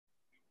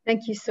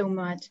Thank you so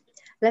much.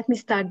 Let me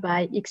start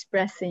by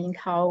expressing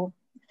how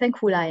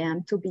thankful I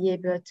am to be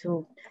able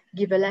to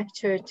give a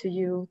lecture to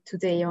you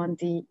today on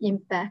the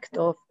impact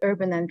of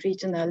urban and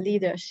regional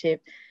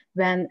leadership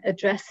when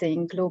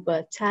addressing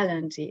global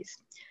challenges.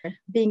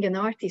 Being an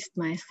artist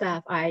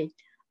myself, I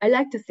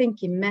like to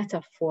think in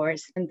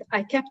metaphors, and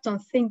I kept on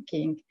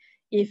thinking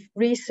if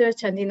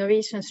research and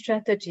innovation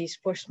strategies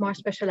for smart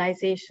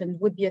specialization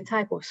would be a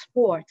type of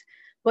sport,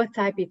 what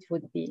type it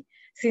would be.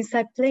 Since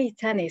I play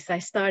tennis, I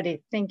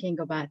started thinking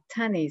about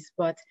tennis,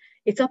 but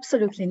it's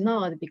absolutely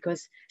not,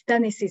 because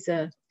tennis is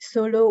a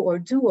solo or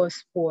duo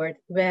sport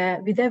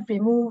where with every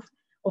move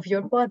of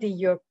your body,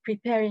 you're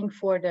preparing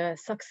for the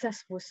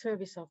successful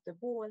service of the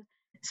ball.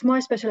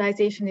 Smart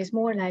specialization is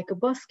more like a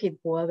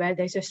basketball where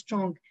there's a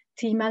strong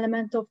team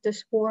element of the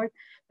sport,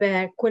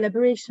 where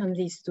collaboration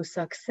leads to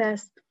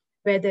success,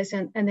 where there's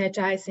an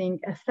energizing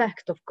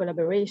effect of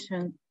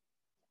collaboration,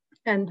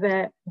 and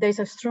where there's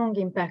a strong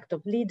impact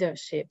of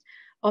leadership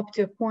up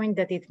to a point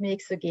that it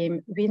makes a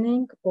game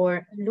winning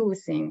or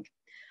losing.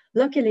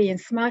 Luckily, in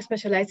smart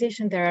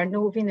specialization, there are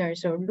no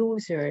winners or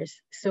losers.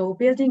 So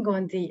building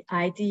on the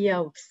idea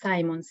of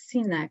Simon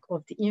Sinek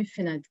of the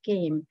infinite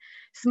game,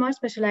 smart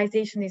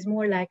specialization is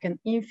more like an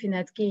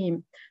infinite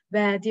game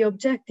where the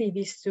objective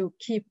is to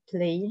keep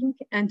playing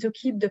and to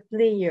keep the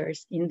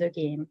players in the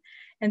game.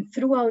 And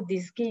throughout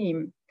this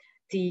game,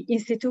 the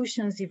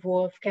institutions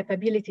evolve,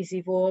 capabilities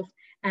evolve,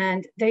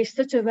 and there is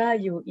such a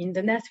value in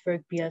the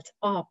network built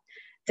up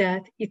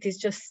that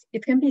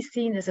it can be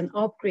seen as an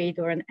upgrade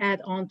or an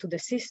add-on to the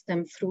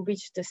system through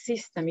which the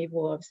system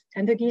evolves.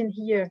 And again,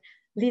 here,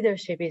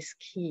 leadership is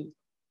key.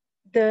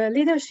 The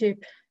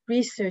leadership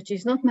research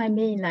is not my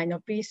main line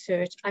of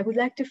research. I would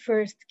like to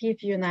first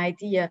give you an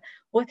idea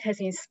what has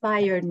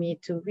inspired me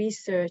to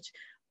research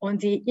on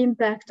the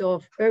impact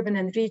of urban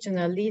and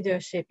regional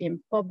leadership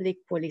in public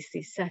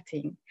policy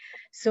setting.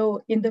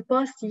 So in the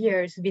past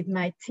years with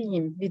my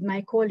team, with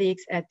my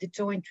colleagues at the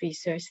Joint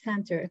Research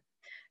Center,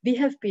 we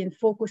have been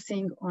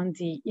focusing on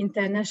the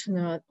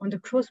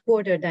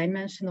cross-border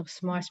dimension of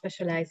smart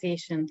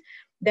specialization,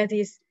 that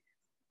is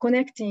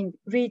connecting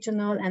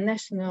regional and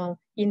national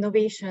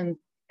innovation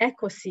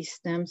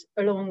ecosystems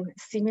along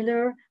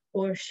similar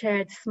or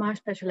shared smart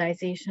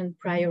specialization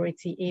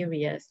priority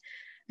areas.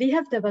 We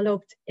have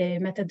developed a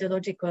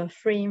methodological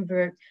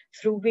framework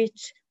through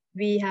which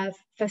we have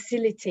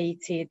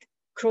facilitated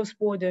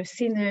cross-border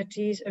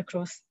synergies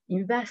across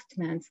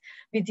investments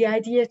with the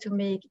idea to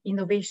make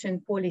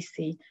innovation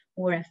policy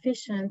more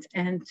efficient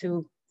and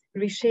to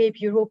reshape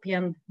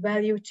European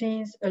value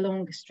chains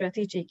along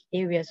strategic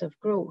areas of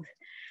growth.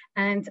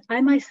 And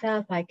I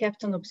myself, I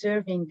kept on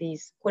observing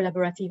these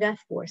collaborative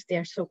efforts, they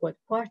are so-called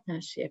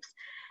partnerships.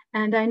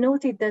 And I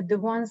noted that the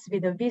ones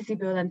with a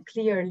visible and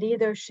clear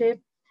leadership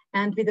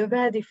and with a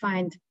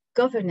well-defined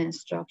governance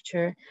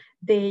structure,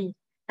 they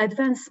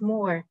advance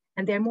more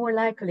and they're more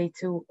likely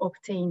to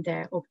obtain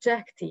their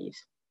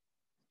objectives.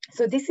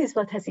 So this is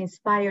what has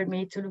inspired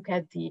me to look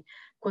at the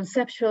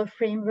conceptual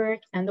framework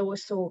and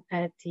also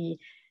at the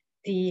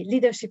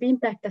leadership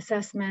impact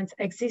assessments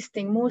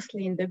existing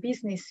mostly in the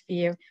business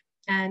sphere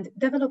and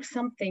develop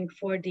something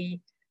for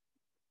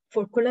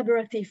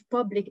collaborative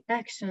public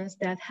actions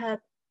that help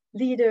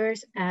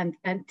leaders and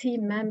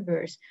team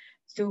members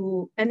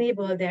to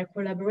enable their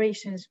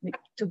collaborations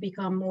to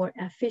become more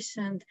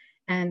efficient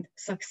and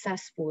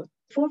successful.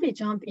 Before we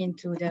jump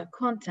into the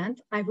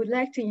content, I would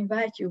like to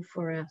invite you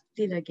for a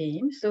little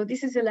game. So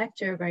this is a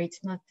lecture where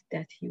it's not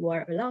that you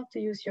are allowed to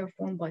use your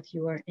phone, but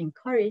you are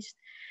encouraged.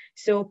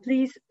 So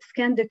please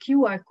scan the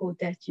QR code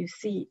that you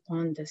see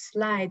on the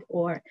slide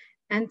or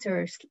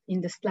enter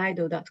in the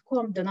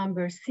slido.com the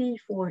number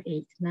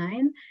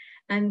C489.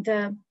 And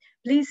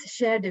please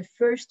share the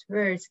first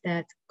words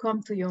that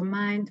come to your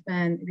mind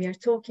when we are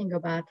talking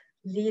about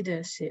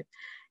leadership.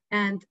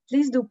 And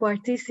please do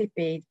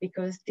participate,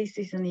 because this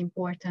is an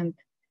important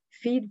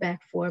feedback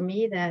for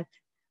me that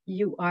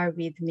you are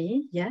with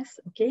me. Yes,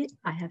 okay,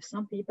 I have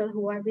some people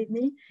who are with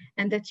me,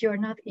 and that you're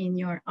not in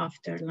your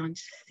after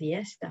lunch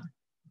siesta.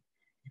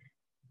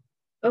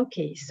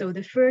 Okay, so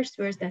the first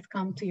words that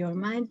come to your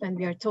mind when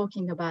we are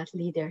talking about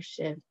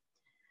leadership.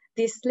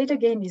 This little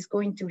game is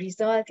going to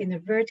result in a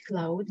word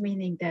cloud,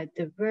 meaning that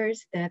the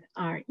words that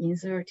are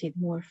inserted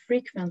more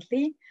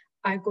frequently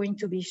are going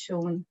to be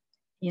shown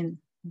in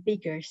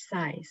bigger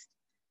size.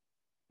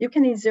 You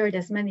can insert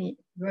as many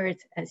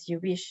words as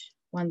you wish,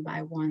 one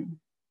by one.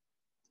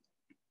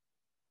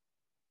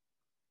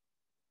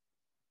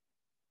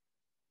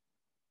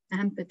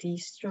 Empathy,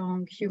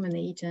 strong, human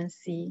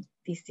agency,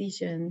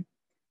 decision,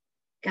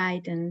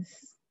 guidance.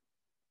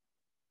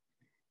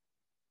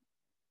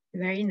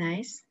 Very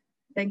nice.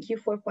 Thank you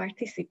for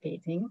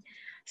participating.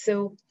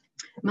 So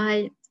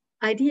my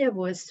idea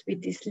was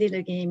with this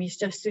little game is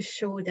just to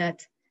show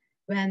that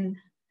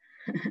when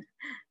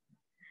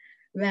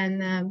we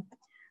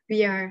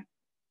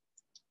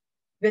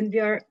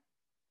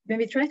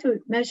try to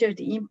measure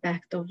the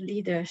impact of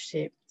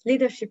leadership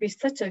is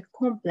such a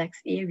complex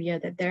area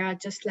that there are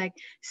just like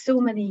so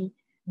many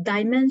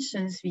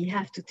dimensions we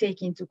have to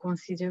take into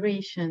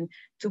consideration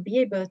to be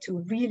able to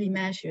really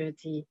measure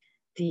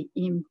the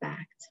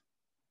impact.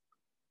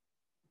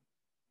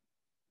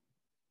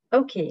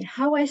 Okay,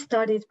 how I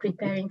started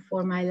preparing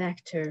for my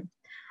lecture.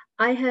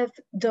 I have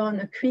done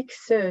a quick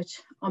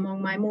search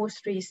among my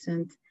most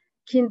recent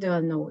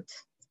Kindle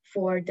notes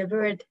for the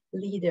word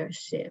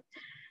leadership,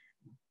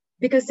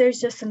 because there's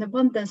just an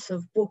abundance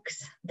of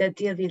books that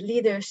deal with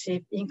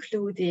leadership,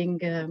 including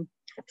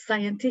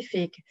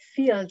scientific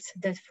fields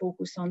that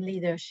focus on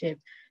leadership,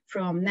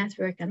 from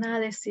network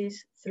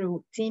analysis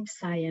through team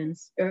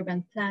science,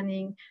 urban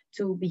planning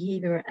to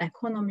behavioral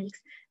economics,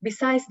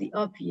 besides the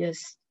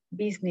obvious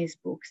business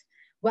books.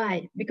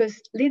 Why?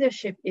 Because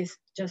leadership is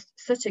just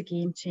such a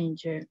game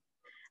changer.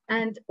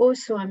 And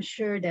also, I'm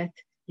sure that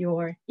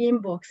your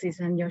inboxes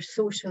and your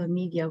social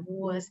media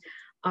walls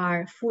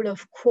are full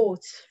of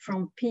quotes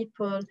from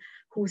people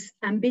whose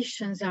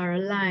ambitions are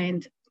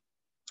aligned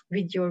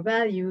with your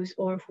values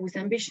or whose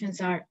ambitions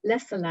are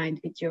less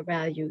aligned with your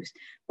values.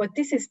 But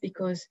this is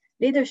because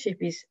leadership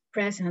is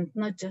present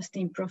not just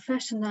in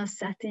professional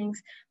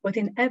settings, but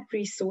in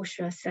every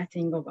social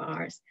setting of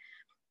ours.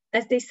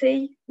 As they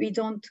say, we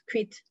don't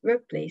quit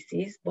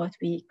workplaces, but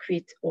we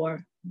quit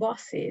our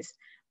bosses.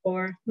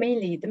 Or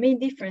mainly, the main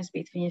difference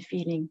between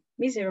feeling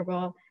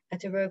miserable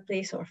at a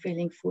workplace or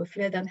feeling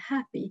fulfilled and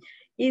happy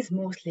is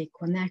mostly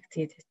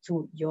connected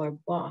to your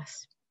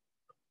boss.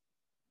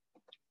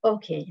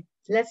 Okay,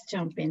 let's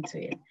jump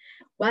into it.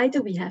 Why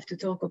do we have to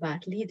talk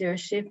about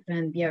leadership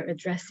when we are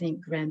addressing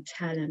grand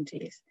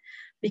challenges?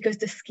 Because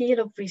the scale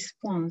of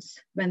response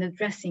when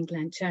addressing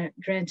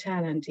grand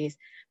challenges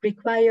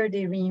require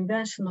the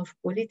reinvention of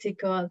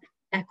political,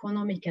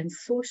 economic, and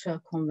social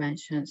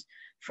conventions,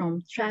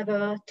 from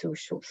travel to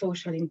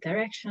social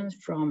interactions,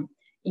 from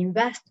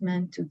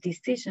investment to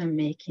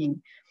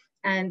decision-making.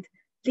 And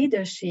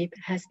leadership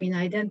has been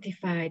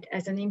identified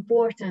as an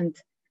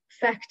important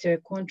factor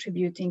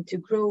contributing to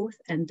growth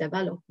and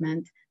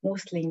development,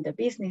 mostly in the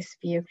business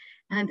sphere,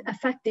 and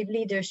effective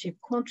leadership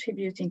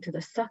contributing to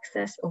the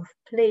success of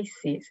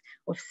places,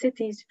 of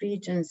cities,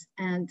 regions,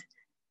 and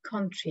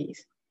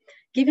countries.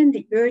 Given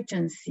the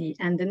urgency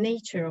and the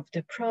nature of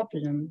the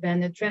problem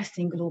when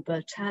addressing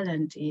global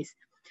challenges,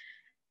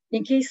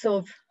 in case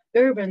of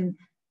urban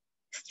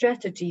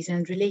strategies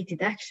and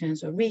related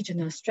actions, or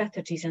regional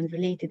strategies and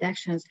related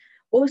actions,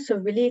 also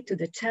relate to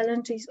the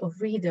challenges of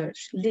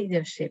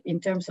leadership in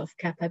terms of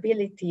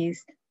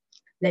capabilities,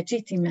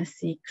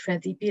 legitimacy,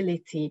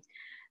 credibility.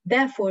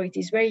 Therefore, it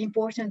is very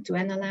important to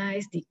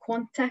analyze the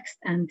context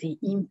and the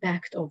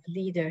impact of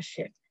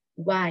leadership.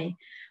 Why?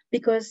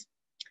 Because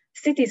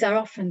cities are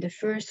often the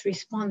first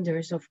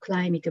responders of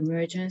climate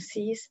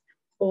emergencies,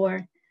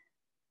 or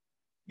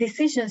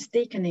decisions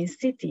taken in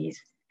cities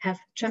have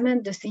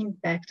tremendous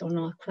impact on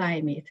our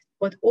climate,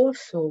 but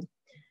also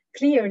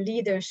clear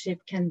leadership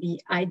can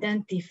be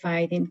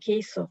identified in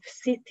case of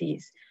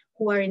cities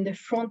who are in the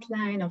front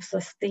line of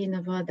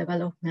sustainable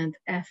development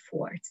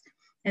efforts.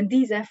 And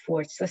these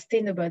efforts,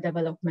 sustainable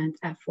development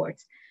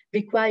efforts,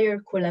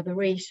 require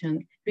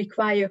collaboration,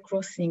 require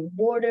crossing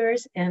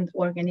borders and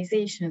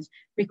organizations,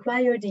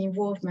 require the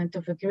involvement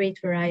of a great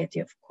variety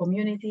of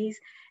communities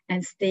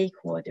and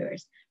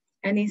stakeholders.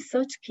 And in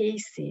such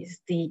cases,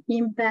 the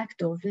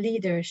impact of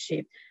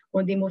leadership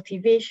on the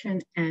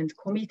motivation and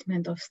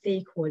commitment of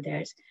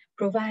stakeholders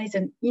provides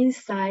an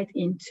insight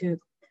into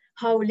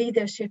how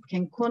leadership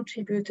can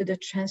contribute to the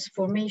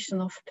transformation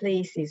of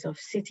places, of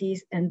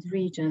cities and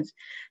regions,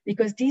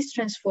 because these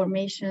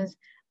transformations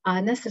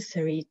are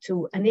necessary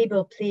to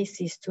enable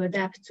places to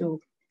adapt to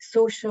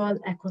social,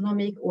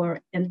 economic,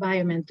 or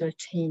environmental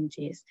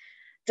changes.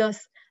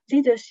 Thus,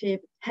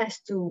 leadership has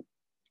to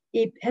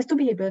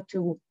be able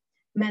to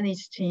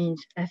manage change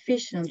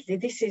efficiently.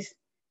 This is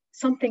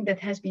something that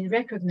has been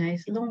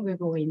recognized long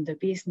ago in the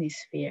business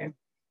sphere.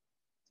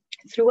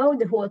 Throughout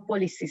the whole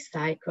policy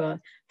cycle,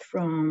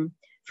 from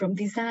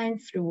design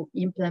through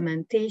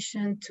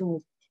implementation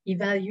to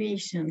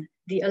evaluation,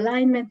 the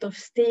alignment of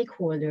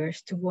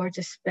stakeholders towards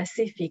a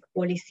specific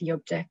policy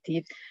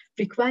objective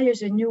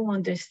requires a new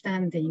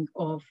understanding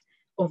of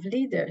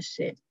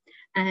leadership.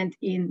 And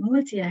in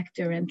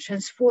multi-actor and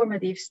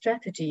transformative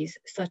strategies,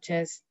 such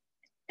as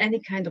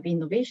any kind of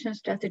innovation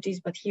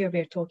strategies, but here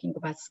we're talking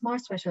about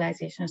smart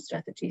specialization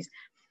strategies,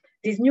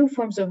 these new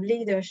forms of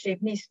leadership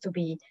needs to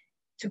be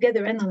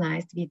together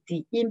analyzed with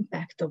the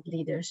impact of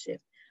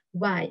leadership.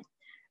 Why?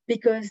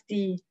 Because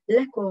the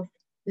lack of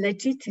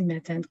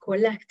legitimate and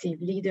collective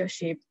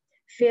leadership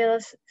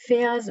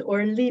fails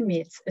or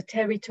limits a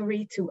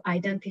territory to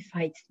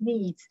identify its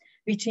needs,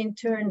 which in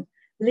turn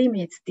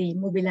limits the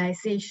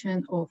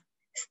mobilization of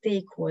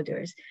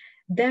stakeholders.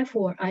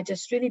 Therefore, I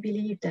just really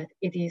believe that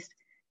it is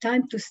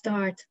time to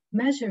start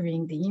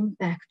measuring the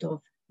impact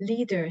of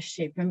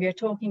leadership when we are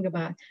talking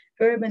about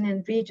urban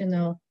and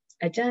regional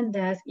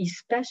agendas,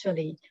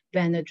 especially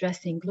when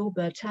addressing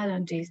global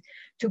challenges,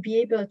 to be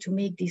able to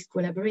make these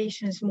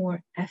collaborations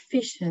more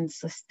efficient,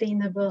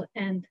 sustainable,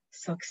 and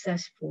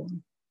successful.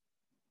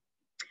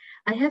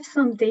 I have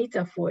some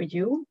data for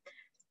you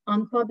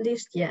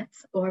unpublished yet,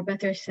 or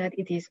better said,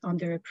 it is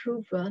under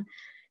approval.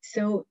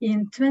 So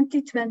in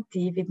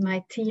 2020, with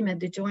my team at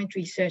the Joint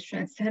Research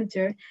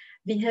Center,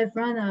 we have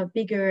run a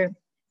bigger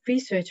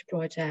research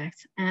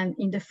project. And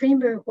in the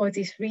framework of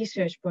this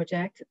research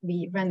project,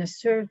 we ran a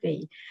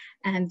survey,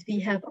 and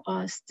we have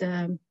asked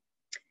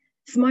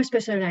smart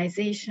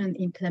specialization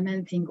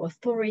implementing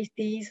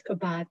authorities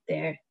about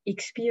their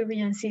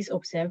experiences,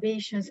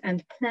 observations,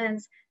 and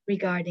plans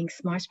regarding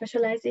smart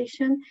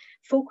specialization,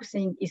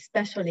 focusing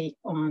especially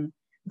on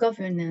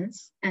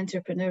governance,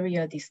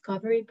 entrepreneurial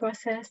discovery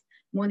process,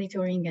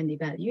 monitoring and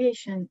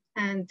evaluation,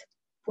 and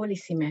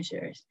policy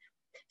measures.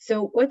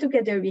 So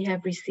altogether, we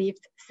have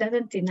received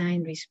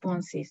 79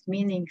 responses,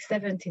 meaning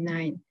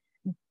 79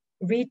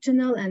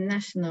 regional and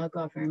national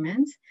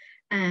governments,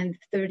 and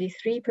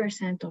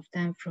 33% of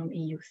them from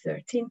EU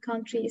 13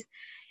 countries,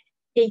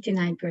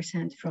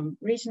 89% from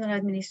regional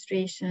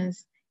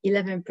administrations,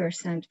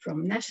 11%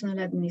 from national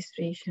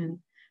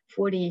administration,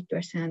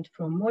 48%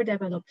 from more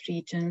developed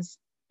regions,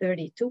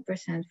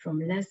 32% from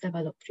less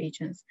developed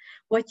regions.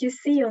 What you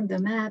see on the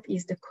map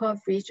is the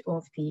coverage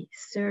of the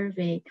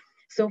survey.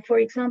 So for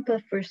example,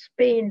 for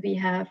Spain, we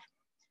have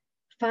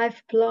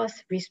 5+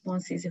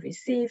 responses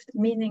received,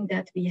 meaning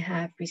that we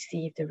have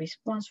received a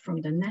response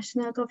from the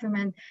national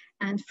government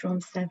and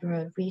from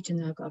several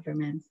regional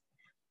governments.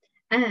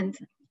 And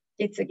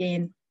it's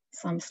again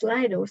some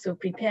Slido, so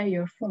prepare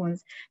your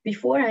phones.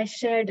 Before I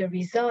share the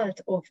result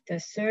of the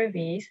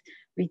surveys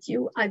with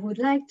you, I would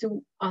like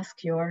to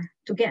ask you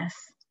to guess.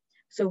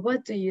 So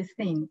what do you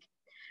think?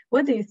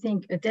 What do you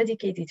think a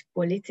dedicated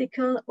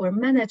political or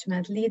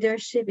management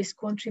leadership is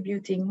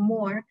contributing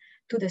more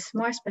to the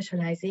smart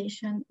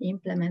specialization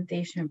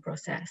implementation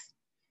process?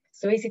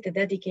 So is it a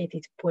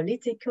dedicated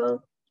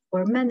political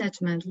or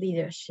management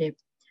leadership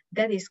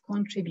that is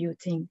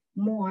contributing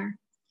more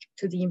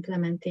to the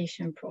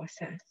implementation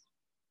process?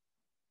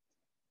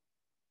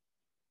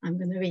 I'm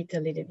going to wait a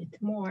little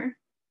bit more.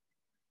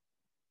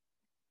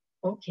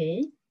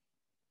 Okay.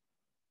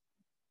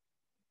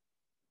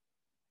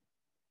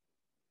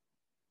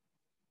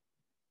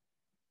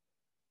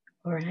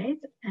 All right,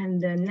 and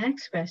the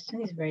next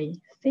question is very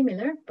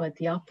similar, but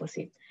the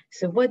opposite.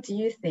 So what do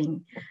you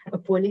think? A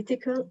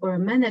political or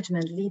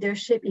management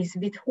leadership is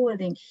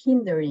withholding,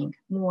 hindering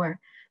more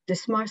the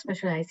smart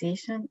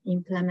specialization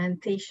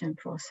implementation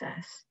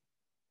process?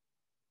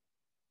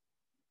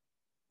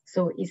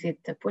 So is it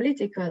the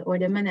political or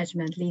the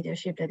management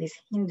leadership that is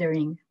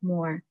hindering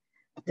more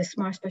the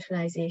smart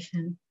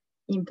specialization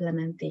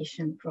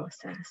implementation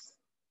process?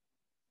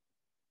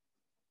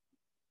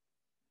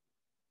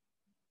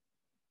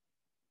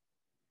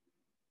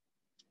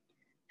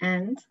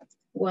 And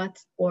what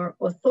our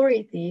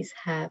authorities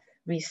have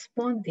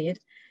responded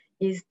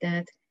is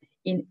that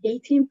in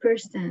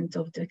 18%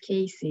 of the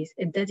cases,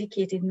 a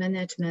dedicated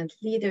management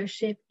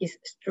leadership is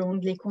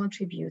strongly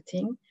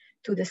contributing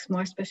to the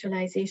smart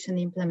specialization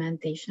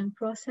implementation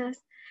process.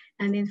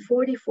 And in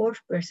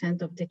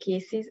 44% of the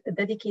cases, a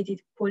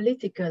dedicated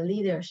political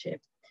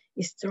leadership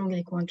is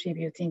strongly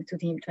contributing to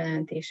the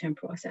implementation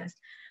process.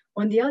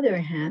 On the other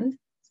hand,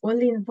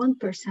 only in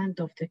 1%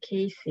 of the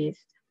cases,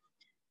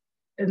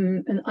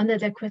 an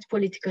inadequate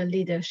political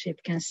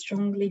leadership can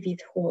strongly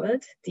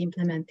withhold the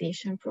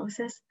implementation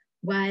process,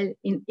 while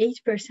in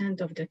 8%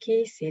 of the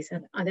cases,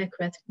 an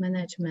adequate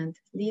management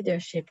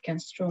leadership can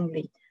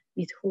strongly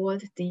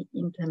withhold the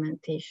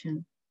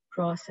implementation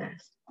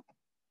process.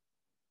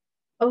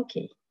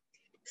 Okay,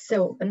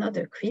 so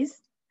another quiz.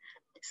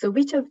 So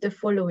which of the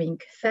following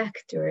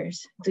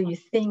factors do you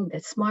think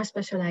that smart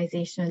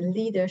specialization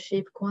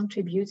leadership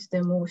contributes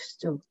the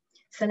most to?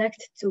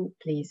 Select two,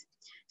 please.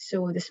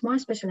 So the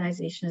smart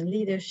specialization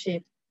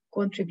leadership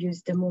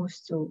contributes the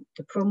most to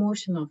the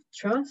promotion of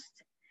trust,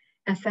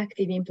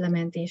 effective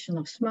implementation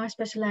of smart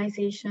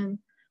specialization,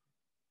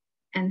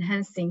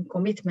 enhancing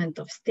commitment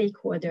of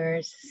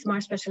stakeholders,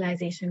 smart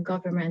specialization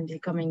government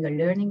becoming a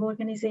learning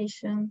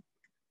organization,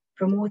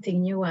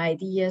 promoting new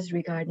ideas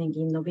regarding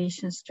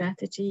innovation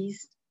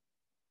strategies.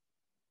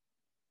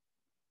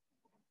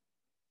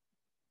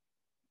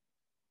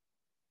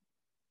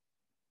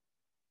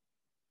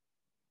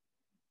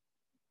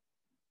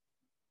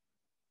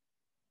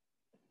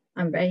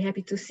 I'm very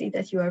happy to see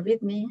that you are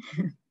with me.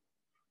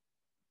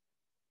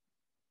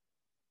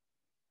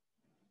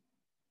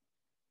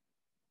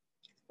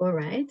 All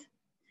right.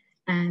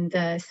 And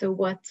so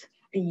what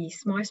the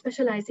smart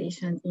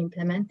specialization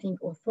implementing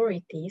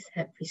authorities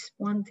have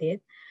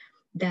responded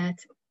that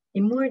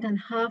in more than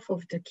half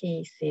of the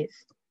cases,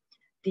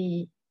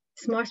 the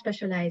smart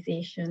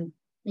specialization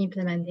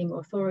implementing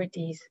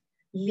authorities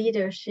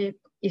leadership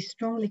is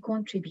strongly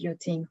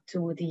contributing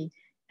to the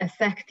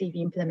effective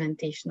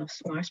implementation of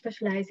smart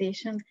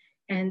specialization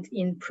and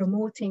in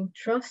promoting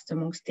trust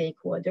among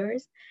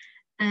stakeholders.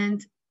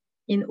 And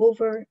in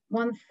over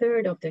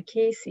 1/3 of the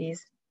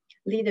cases,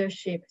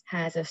 leadership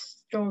has a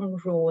strong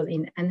role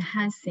in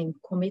enhancing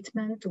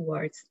commitment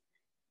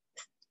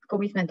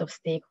of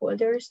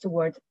stakeholders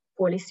toward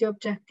policy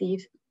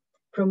objectives,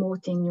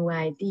 promoting new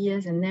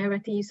ideas and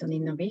narratives on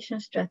innovation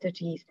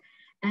strategies,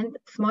 and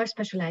smart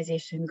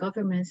specialization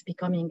governments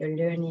becoming a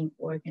learning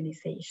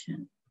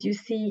organization. You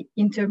see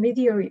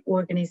intermediary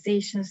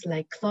organizations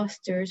like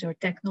clusters or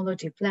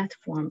technology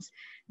platforms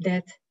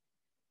that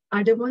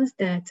are the ones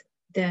that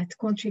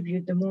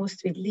contribute the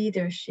most with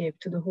leadership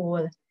to the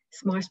whole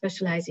smart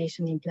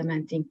specialization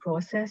implementing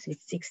process.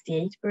 It's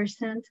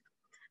 68%,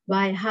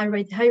 while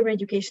higher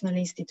educational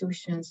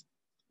institutions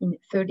in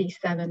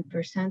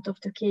 37% of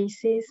the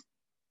cases,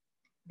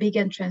 big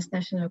and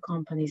transnational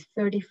companies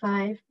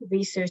 35%,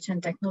 research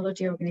and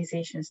technology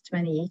organizations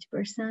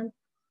 28%,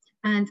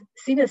 and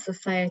civil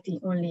society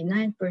only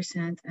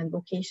 9%, and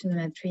vocational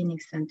and training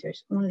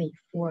centers only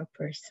 4%.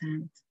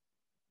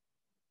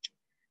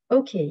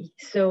 Okay,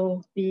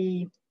 so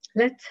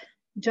let's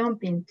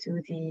jump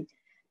into the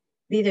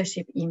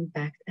leadership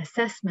impact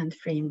assessment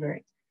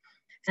framework.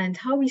 And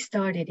how we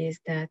started is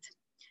that,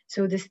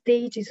 so the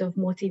stages of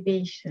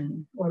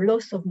motivation or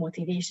loss of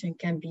motivation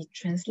can be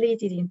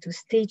translated into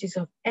stages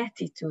of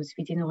attitudes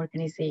within an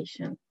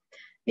organization.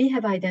 We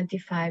have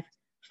identified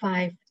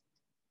 5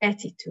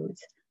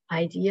 attitudes: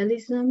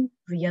 idealism,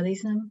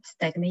 realism,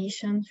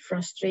 stagnation,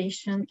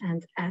 frustration,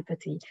 and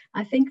apathy.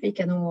 I think we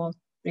can all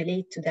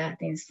relate to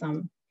that in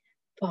some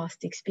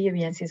past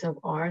experiences of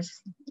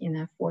ours in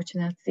a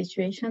fortunate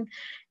situation.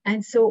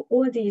 And so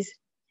all these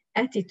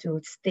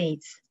attitude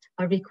states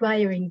are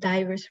requiring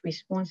diverse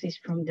responses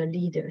from the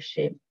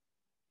leadership.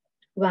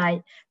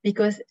 Why?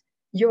 Because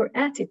your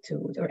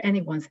attitude or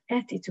anyone's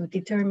attitude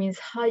determines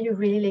how you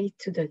relate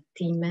to the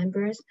team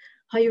members,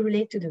 how you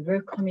relate to the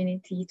work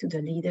community, to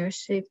the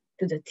leadership,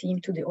 to the team,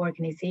 to the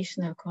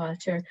organizational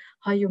culture,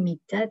 how you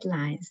meet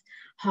deadlines,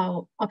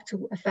 how up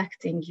to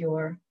affecting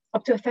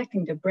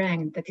the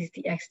brand, that is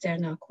the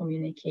external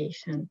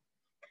communication.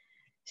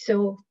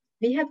 So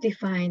we have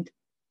defined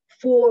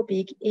 4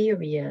 big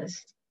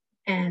areas,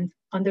 and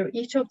under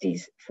each of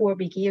these 4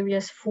 big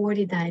areas,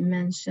 40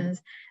 dimensions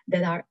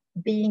that are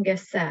being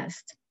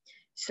assessed.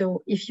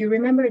 So if you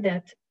remember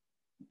that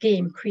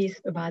game quiz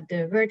about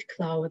the word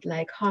cloud,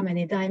 like how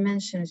many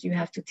dimensions you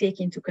have to take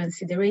into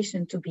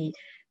consideration to be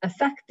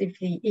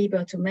effectively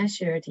able to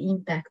measure the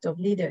impact of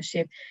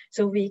leadership.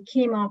 So we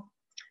came up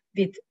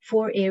with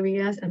 4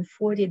 areas and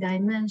 40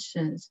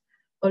 dimensions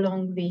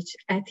along which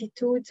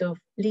attitudes of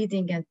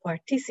leading and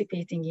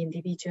participating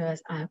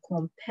individuals are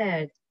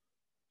compared.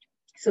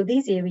 So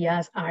these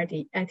areas are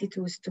the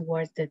attitudes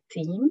towards the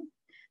team,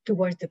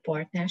 towards the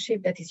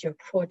partnership, that is your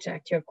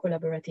project, your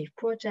collaborative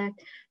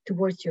project,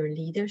 towards your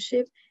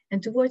leadership,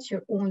 and towards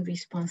your own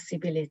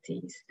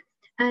responsibilities.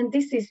 And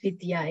this is with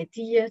the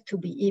idea to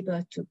be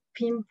able to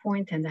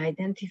pinpoint and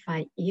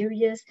identify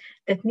areas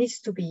that needs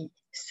to be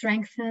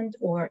strengthened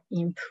or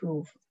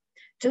improved.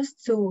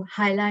 Just to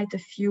highlight a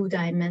few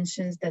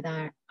dimensions that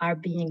are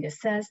being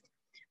assessed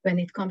when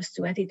it comes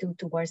to attitude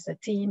towards the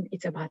team,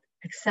 it's about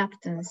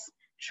acceptance,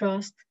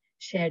 trust,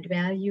 shared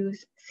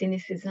values,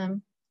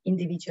 cynicism,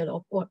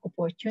 individual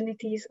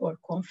opportunities or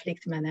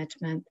conflict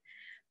management,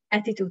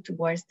 attitude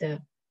towards the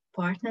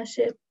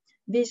partnership,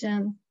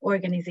 vision,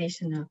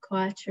 organizational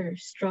culture,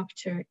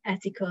 structure,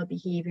 ethical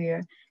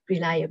behavior,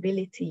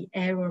 reliability,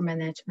 error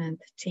management,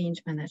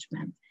 change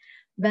management.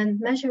 When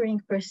measuring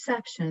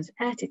perceptions,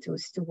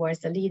 attitudes towards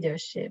the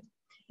leadership,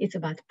 it's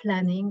about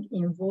planning,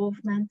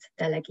 involvement,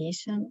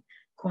 delegation,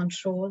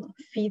 control,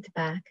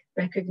 feedback,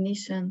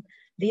 recognition,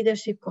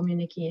 leadership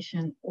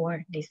communication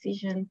or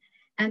decision,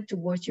 and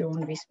towards your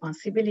own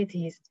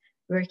responsibilities,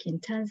 work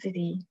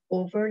intensity,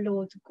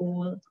 overload,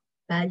 goal,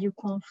 value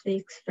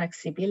conflicts,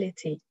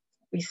 flexibility,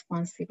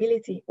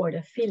 responsibility, or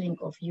the feeling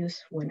of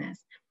usefulness.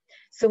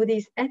 So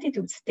these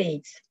attitude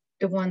states,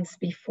 the ones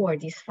before,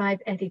 these 5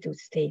 attitude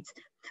states,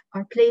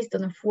 are placed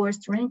on a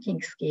forced ranking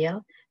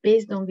scale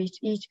based on which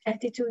each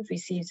attitude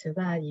receives a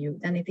value.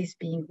 Then it is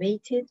being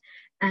weighted,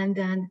 and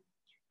then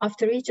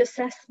after each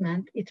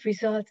assessment, it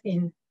results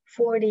in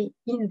 40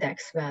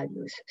 index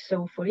values.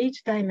 So for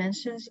each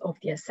dimensions of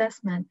the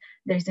assessment,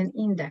 there's an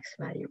index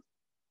value.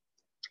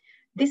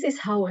 This is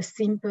how a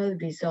sample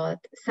result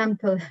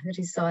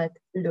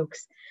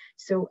looks.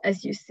 So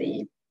as you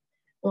see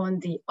on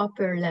the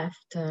upper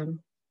left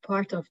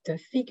part of the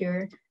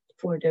figure,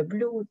 for the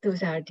blue,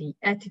 those are the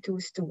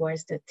attitudes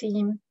towards the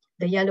team.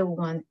 The yellow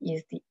one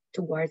is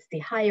towards the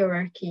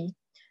hierarchy.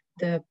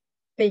 The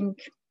pink,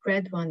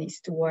 red one is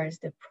towards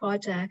the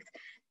project,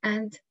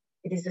 and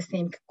it is the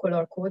same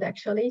color code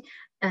actually,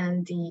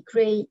 and the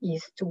gray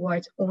is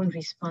towards own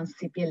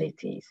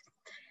responsibilities.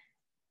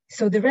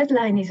 So the red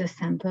line is a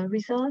sample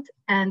result,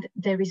 and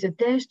there is a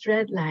dashed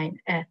red line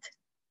at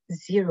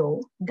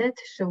 0 that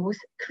shows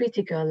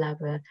critical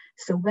level.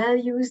 So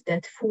values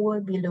that fall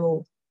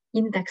below,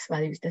 index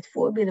values that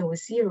fall below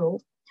 0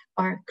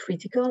 are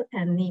critical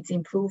and needs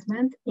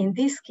improvement. In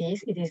this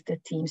case, it is the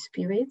team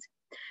spirit.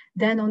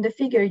 Then on the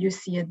figure, you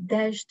see a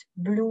dashed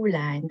blue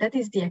line. That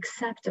is the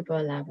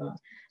acceptable level.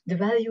 The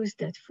values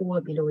that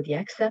fall below the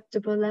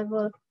acceptable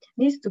level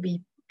needs to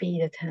be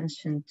paid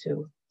attention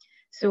to.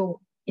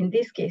 So in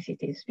this case, it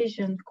is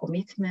vision,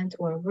 commitment,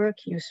 or work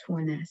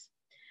usefulness.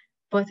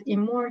 But in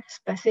more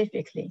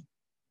specifically,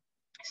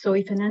 so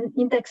if an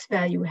index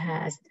value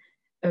has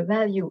a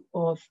value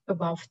of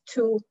above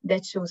 2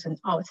 that shows an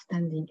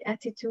outstanding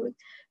attitude,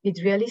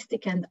 with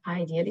realistic and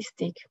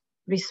idealistic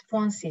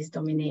responses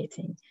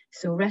dominating.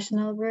 So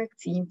rational work,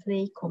 team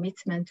play,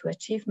 commitment to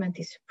achievement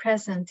is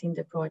present in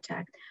the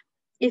project.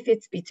 If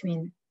it's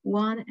between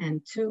 1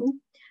 and 2,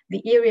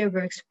 the area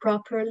works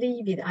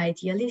properly with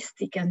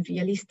idealistic and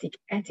realistic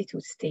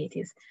attitude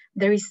status.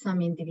 There is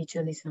some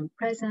individualism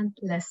present,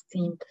 less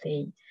team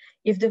play.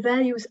 If the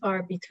values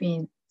are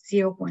between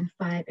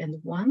 0.5 and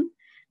 1,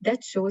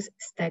 that shows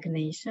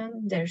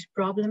stagnation. There's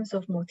problems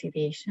of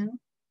motivation.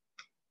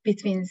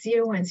 Between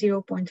 0 and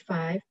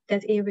 0.5,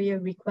 that area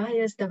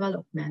requires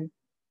development.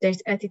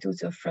 There's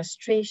attitudes of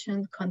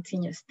frustration,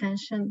 continuous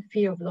tension,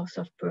 fear of loss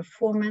of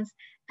performance,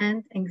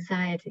 and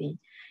anxiety.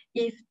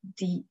 If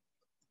the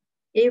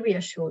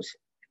area shows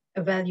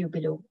a value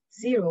below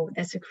 0,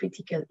 that's a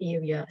critical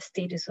area,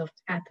 status of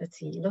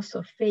apathy, loss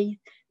of faith,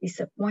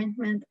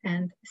 disappointment,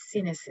 and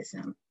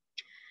cynicism.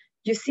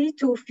 You see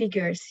two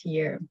figures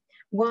here.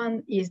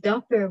 One is, the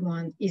upper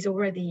one is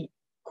already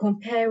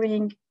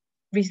comparing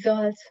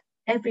results,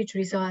 average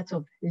results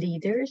of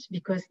leaders,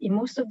 because in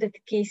most of the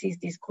cases,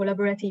 these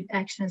collaborative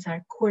actions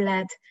are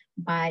co-led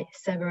by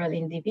several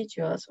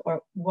individuals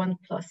or 1+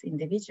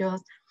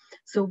 individuals.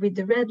 So with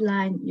the red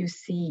line, you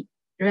see,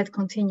 red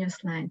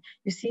continuous line,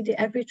 you see the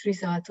average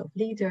results of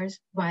leaders,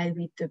 while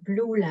with the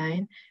blue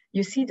line,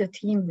 you see the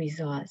team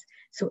results.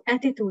 So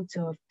attitudes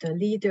of the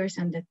leaders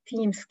and the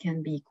teams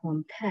can be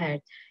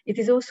compared. It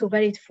is also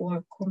valid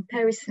for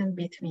comparison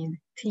between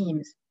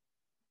teams.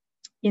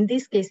 In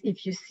this case,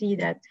 if you see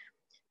that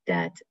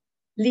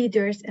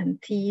leaders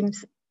and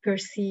teams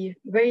perceive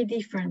very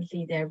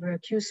differently their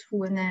work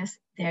usefulness,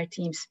 their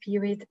team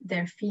spirit,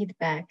 their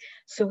feedback.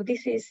 So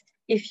this is,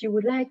 if you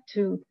would like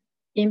to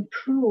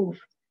improve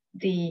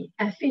the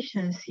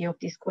efficiency of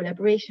this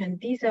collaboration,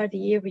 these are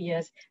the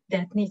areas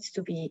that needs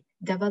to be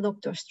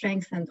developed or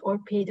strengthened or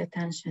paid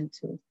attention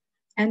to.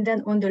 And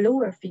then on the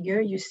lower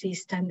figure, you see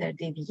standard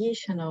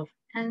deviation of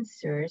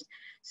answers.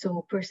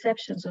 So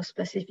perceptions of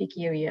specific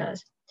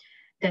areas.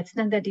 That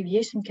standard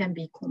deviation can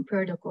be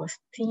compared across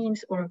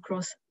teams or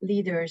across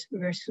leaders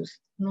versus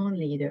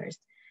non-leaders.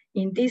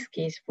 In this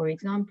case, for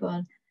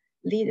example,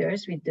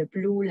 leaders with the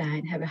blue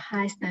line have a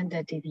high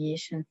standard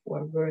deviation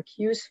for work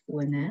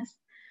usefulness,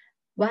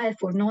 while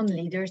for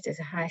non-leaders, there's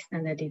a high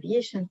standard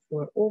deviation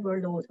for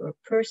overload or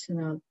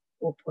personal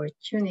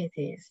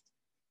opportunities.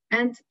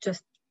 And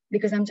just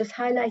because I'm just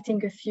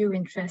highlighting a few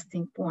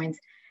interesting points,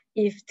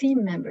 if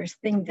team members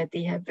think that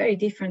they have very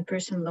different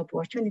personal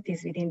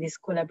opportunities within this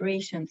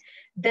collaboration,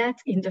 that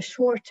in the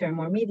short term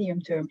or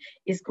medium term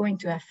is going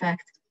to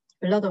affect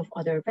a lot of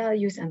other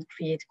values and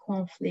create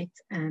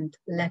conflict and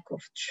lack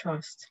of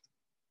trust.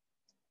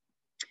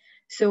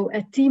 So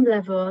at team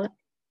level,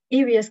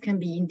 areas can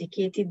be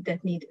indicated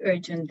that need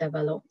urgent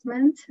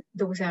development.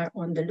 Those are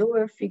on the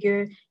lower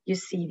figure, you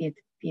see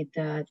with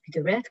the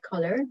red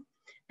color,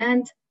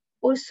 and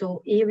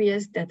also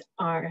areas that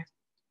are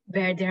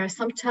where there are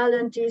some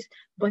challenges,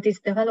 but its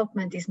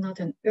development is not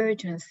an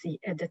urgency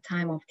at the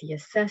time of the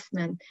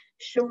assessment,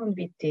 shown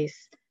with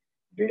this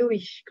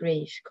bluish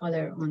grayish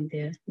color on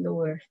the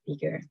lower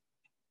figure.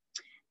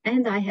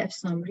 And I have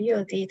some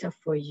real data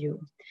for you.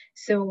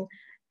 So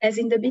as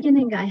in the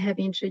beginning, I have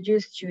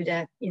introduced you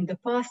that in the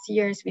past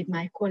years with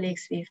my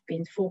colleagues, we've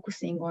been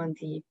focusing on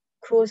the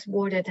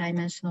cross-border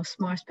dimension of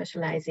smart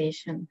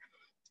specialization.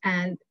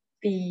 And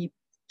we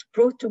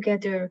brought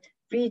together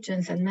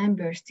regions and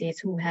member states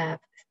who have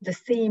the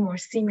same or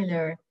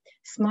similar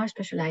smart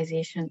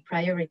specialization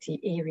priority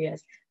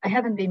areas. I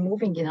haven't been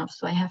moving enough,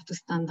 so I have to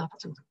stand up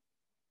to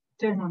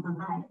turn on the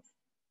lights.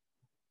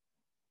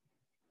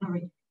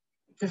 Sorry,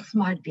 it's a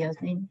smart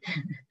building.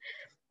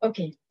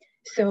 Okay,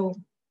 so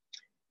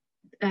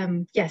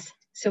yes,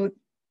 so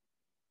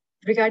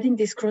regarding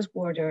this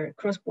cross-border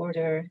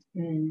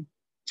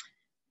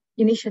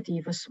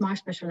initiative of smart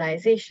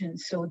specialization,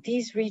 so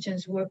these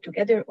regions work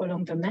together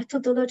along the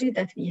methodology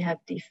that we have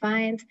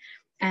defined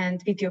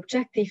and with the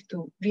objective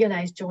to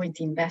realize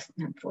joint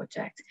investment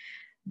projects.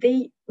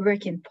 They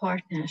work in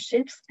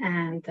partnerships,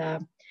 and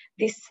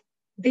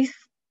this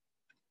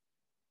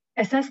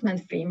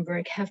assessment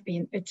framework have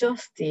been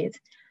adjusted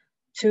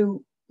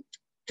to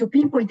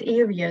pinpoint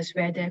areas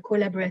where the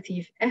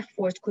collaborative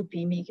effort could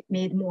be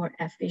made more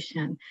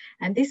efficient.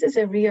 And this is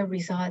a real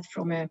result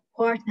from a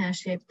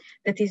partnership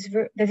that is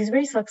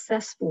very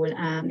successful,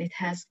 and it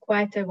has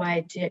quite a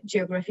wide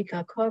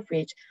geographical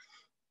coverage.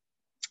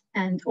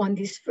 And on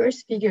this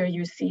first figure,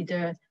 you see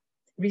the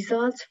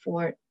results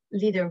for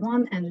leader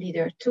 1 and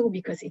leader 2,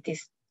 because it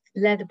is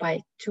led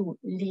by 2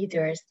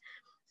 leaders.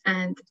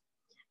 And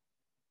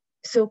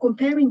so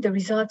comparing the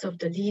results of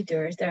the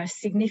leaders, there are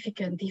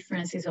significant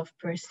differences of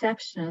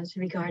perceptions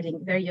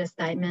regarding various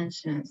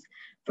dimensions.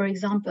 For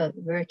example,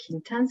 work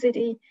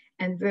intensity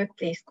and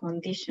workplace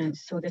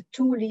conditions. So the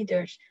 2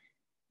 leaders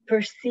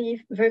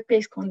perceive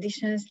workplace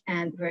conditions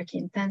and work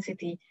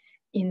intensity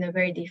in a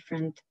very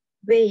different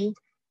way.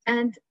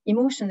 And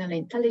emotional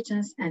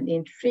intelligence and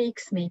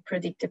intrigues may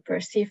predict the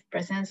perceived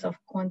presence of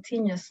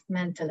continuous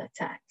mental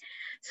attack.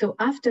 So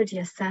after the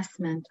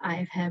assessment,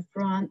 I have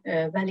run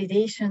a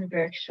validation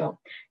workshop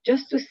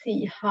just to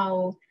see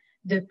how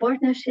the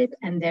partnership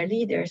and their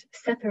leaders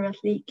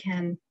separately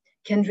can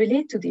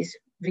relate to these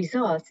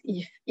results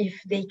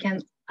if they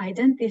can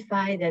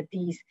identify that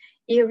these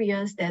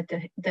areas that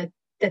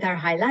are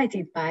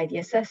highlighted by the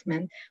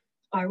assessment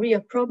are real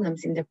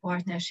problems in the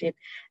partnership.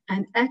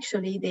 And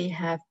actually they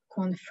have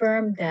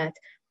confirmed that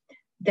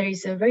there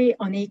is a very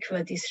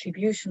unequal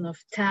distribution of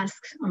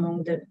tasks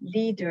among the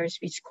leaders,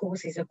 which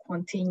causes a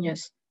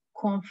continuous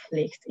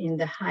conflict in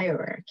the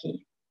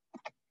hierarchy.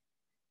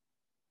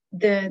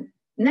 The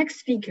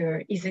next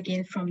figure is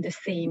again from the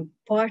same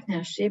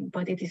partnership,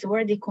 but it is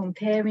already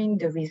comparing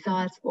the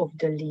results of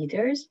the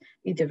leaders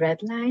with the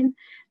red line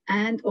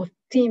and of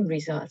team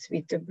results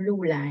with the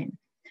blue line.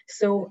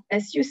 So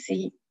as you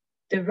see,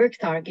 the work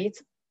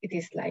targets, it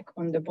is like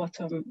on the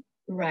bottom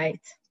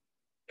right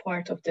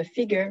part of the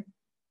figure,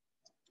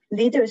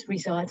 leaders'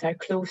 results are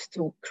close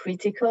to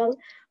critical,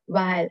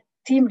 while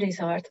team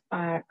results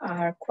are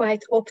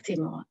quite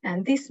optimal.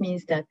 And this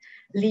means that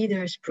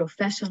leaders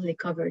professionally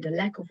cover the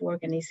lack of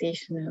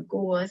organizational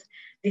goals.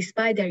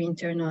 Despite their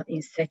internal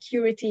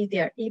insecurity, they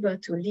are able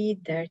to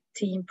lead their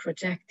team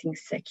projecting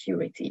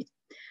security.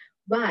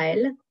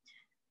 While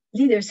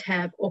leaders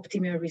have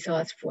optimal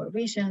results for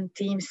vision,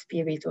 team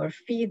spirit, or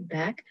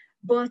feedback,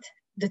 but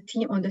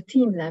on the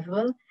team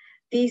level,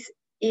 these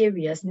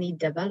areas need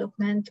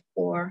development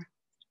or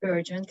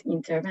urgent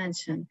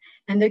intervention.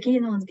 And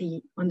again, on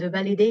the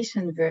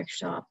validation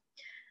workshop,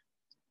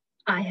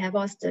 I have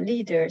asked the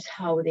leaders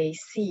how they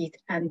see it,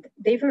 and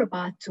they were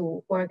about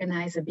to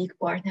organize a big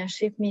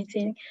partnership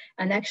meeting,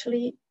 and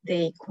actually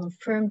they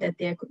confirmed that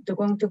they're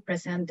going to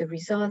present the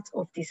results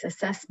of this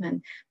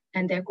assessment,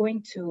 and they're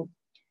going to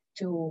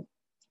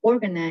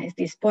organize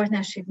this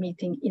partnership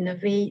meeting in a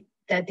way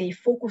that they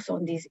focus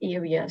on these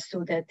areas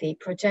so that they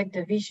project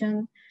the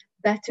vision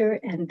better,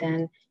 and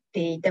then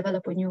they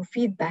develop a new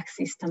feedback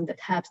system that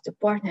helps the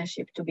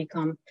partnership to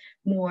become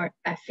more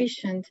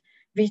efficient,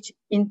 which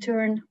in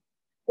turn,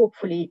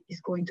 hopefully, is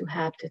going to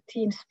help the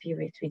team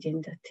spirit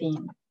within the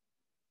team.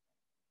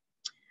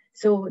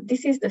 So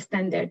this is the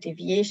standard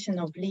deviation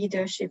of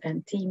leadership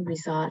and team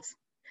results,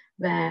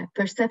 where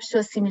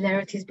perceptual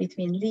similarities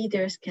between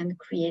leaders can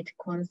create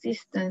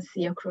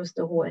consistency across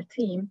the whole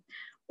team,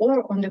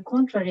 or on the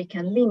contrary,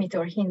 can limit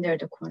or hinder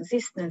the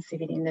consistency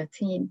within the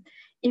team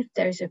if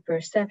there is a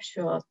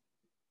perceptual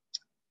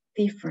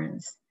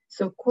difference.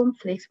 So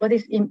conflicts, what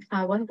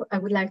I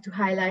would like to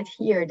highlight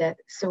here that,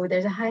 so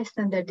there's a high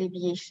standard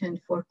deviation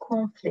for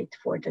conflict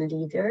for the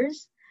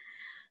leaders.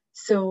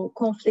 So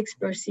conflicts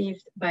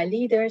perceived by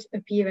leaders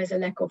appear as a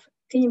lack of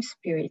team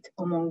spirit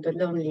among the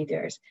lone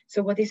leaders.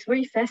 So what is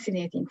very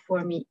fascinating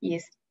for me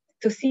is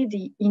to see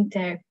the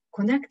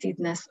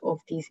interconnectedness of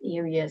these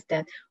areas,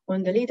 that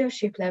on the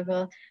leadership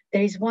level,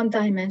 there is one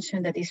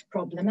dimension that is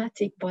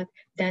problematic, but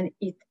then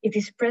it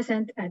is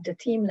present at the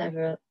team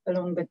level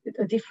along with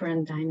a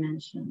different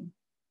dimension.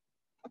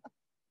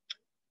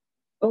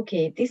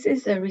 Okay, this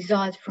is a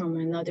result from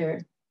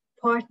another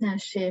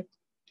partnership.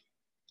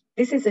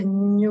 This is a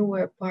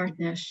newer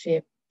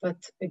partnership, but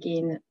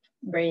again,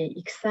 very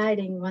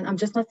exciting one. I'm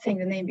just not saying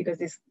the name because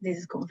this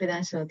is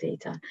confidential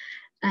data.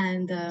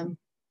 And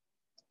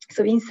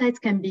so insights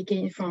can be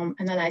gained from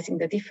analyzing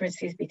the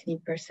differences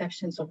between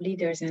perceptions of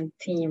leaders and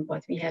team,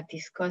 what we have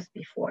discussed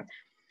before.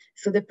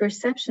 So the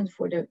perception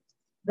for the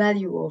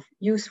value of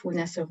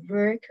usefulness of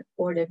work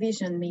or the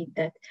vision mean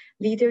that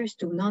leaders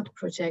do not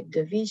project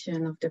the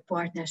vision of the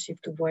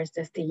partnership towards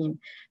the team,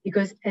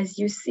 because as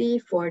you see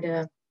for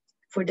the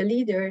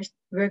leaders,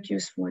 work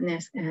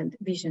usefulness and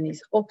vision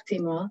is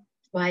optimal,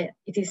 while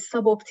it is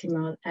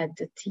suboptimal at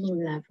the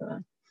team level.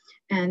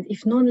 And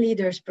if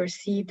non-leaders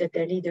perceive that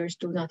their leaders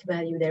do not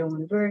value their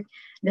own work,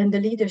 then the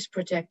leaders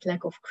project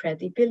lack of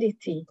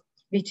credibility,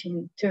 which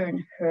in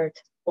turn hurt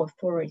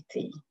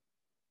authority.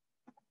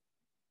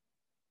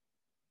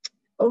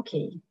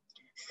 Okay,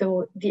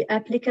 so the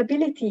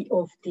applicability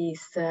of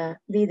this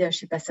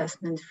leadership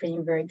assessment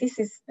framework, this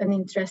is an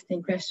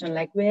interesting question,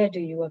 like where do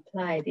you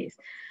apply this?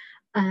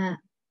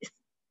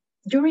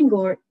 During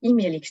our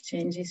email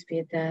exchanges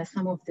with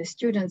some of the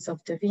students of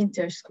the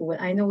winter school,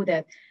 I know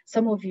that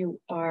some of you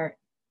are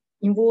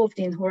involved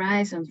in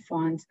Horizon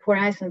funds,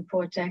 Horizon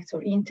projects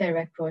or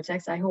Interact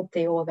projects. I hope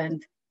they all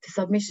went, the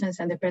submissions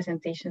and the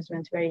presentations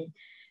went very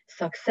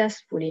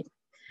successfully.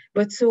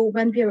 But so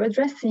when we are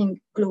addressing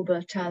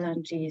global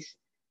challenges,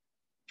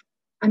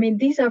 I mean,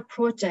 these are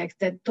projects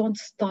that don't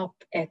stop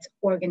at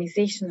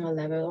organizational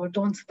level or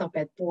don't stop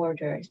at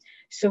borders.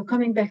 So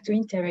coming back to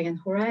Interact and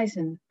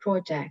Horizon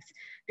projects,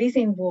 these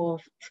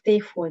involve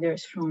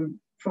stakeholders from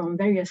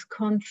various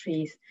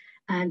countries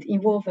and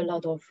involve a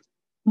lot of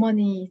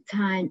money,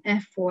 time,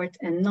 effort,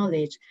 and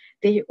knowledge.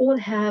 They all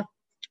have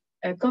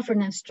a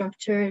governance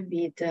structure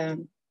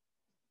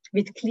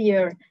with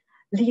clear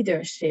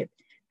leadership.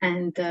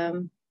 And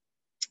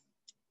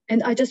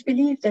I just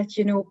believe that,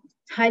 you know,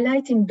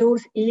 highlighting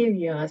those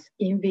areas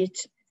in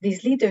which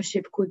this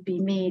leadership could be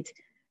made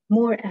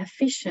more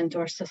efficient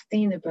or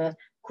sustainable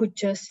could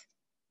just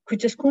could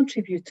just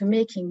contribute to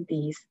making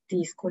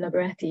these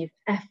collaborative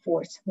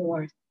efforts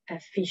more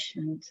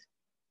efficient.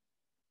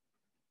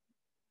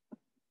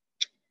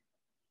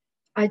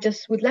 I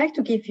just would like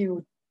to give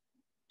you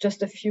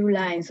just a few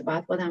lines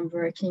about what I'm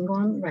working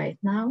on right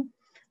now.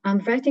 I'm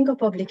writing a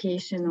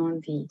publication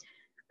on the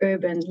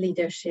urban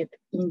leadership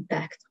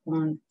impact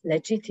on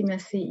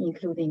legitimacy,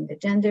 including the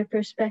gender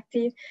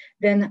perspective.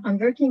 Then I'm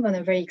working on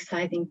a very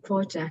exciting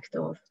project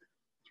of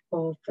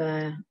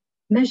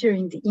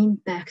measuring the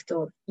impact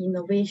of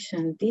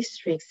innovation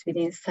districts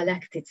within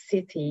selected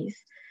cities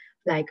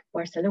like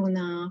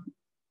Barcelona,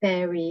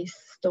 Paris,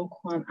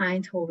 Stockholm,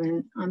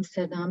 Eindhoven,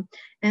 Amsterdam.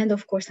 And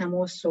of course, I'm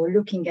also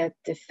looking at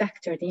the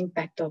factored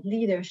impact of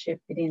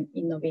leadership within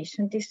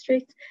innovation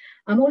districts.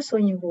 I'm also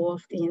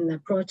involved in a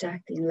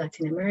project in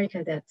Latin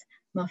America that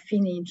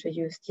Mafini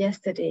introduced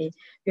yesterday.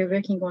 We're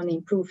working on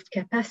improved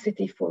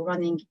capacity for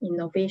running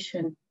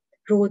innovation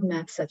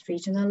roadmaps at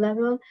regional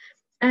level.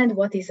 And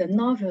what is a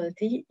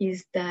novelty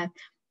is that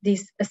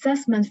this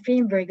assessment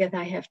framework that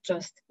I have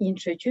just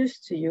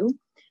introduced to you,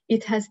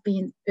 it has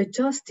been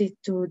adjusted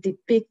to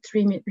depict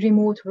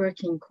remote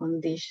working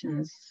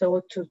conditions,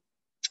 so to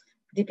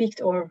depict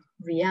our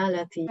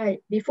reality.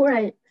 Before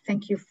I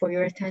thank you for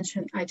your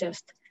attention, I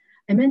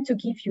meant to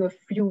give you a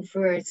few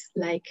words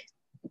like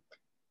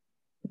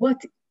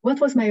what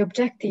was my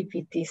objective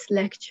with this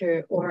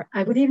lecture, or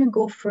I would even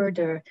go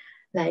further,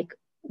 like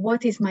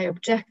what is my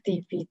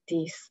objective with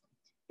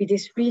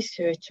this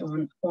research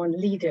on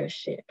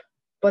leadership.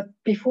 But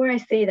before I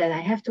say that, I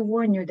have to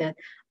warn you that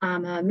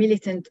I'm a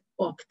militant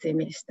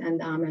optimist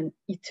and I'm an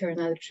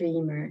eternal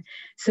dreamer.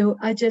 So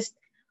I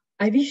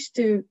wish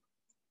to,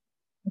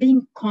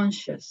 being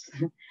conscious,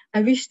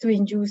 I wish to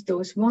induce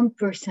those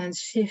 1%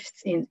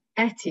 shifts in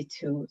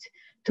attitude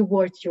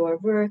towards your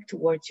work,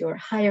 towards your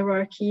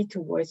hierarchy,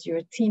 towards your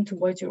team,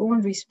 towards your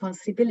own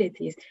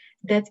responsibilities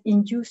that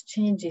induce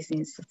changes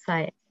in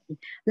society.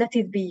 Let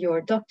it be your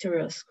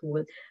doctoral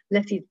school,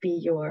 let it be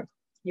your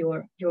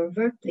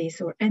workplace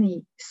or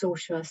any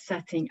social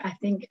setting.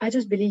 I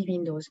just believe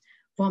in those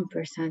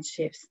 1%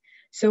 shifts.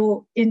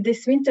 So in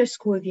this winter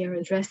school, we are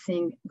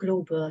addressing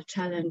global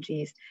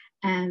challenges.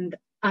 And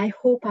I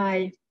hope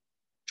I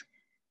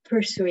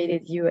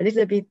persuaded you a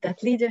little bit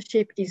that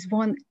leadership is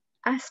one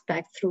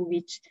aspect through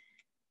which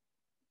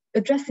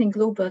addressing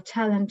global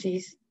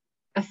challenges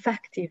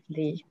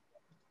effectively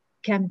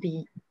can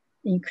be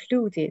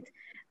included.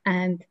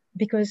 And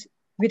because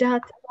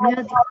without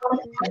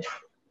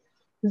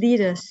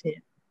leadership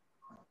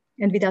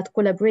and without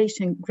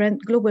collaboration,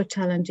 global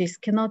challenges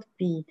cannot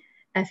be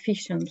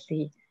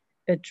efficiently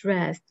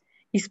addressed,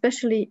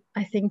 especially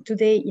I think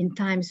today in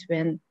times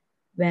when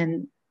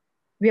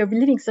we are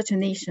living such a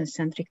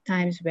nation-centric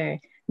times where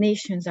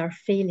nations are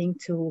failing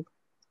to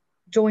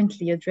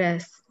jointly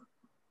address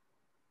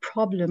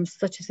problems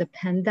such as a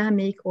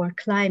pandemic or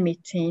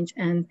climate change.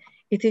 And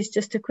it is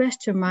just a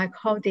question mark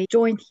how they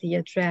jointly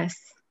address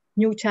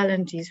new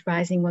challenges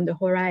rising on the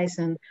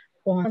horizon,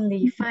 or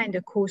only find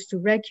a course to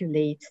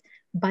regulate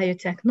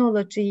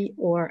biotechnology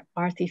or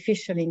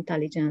artificial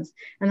intelligence.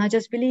 And I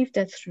just believe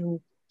that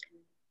through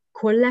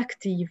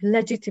collective,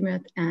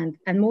 legitimate, and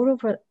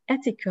moreover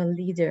ethical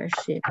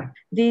leadership,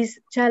 these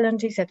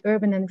challenges at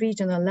urban and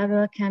regional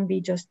level can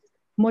be just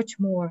much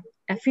more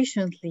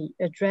efficiently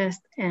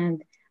addressed.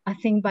 And I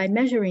think by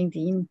measuring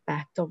the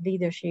impact of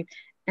leadership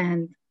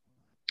and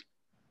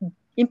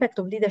impact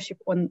of leadership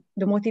on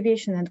the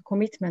motivation and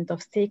commitment of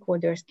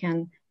stakeholders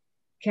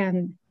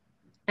can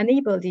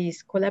enable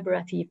these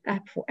collaborative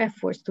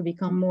efforts to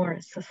become more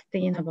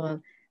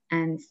sustainable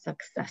and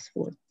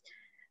successful.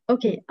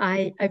 Okay,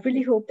 I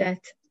really hope that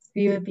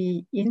we will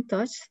be in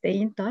touch,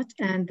 stay in touch,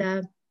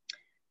 and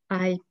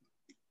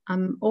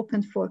I'm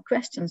open for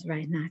questions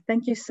right now.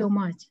 Thank you so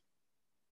much.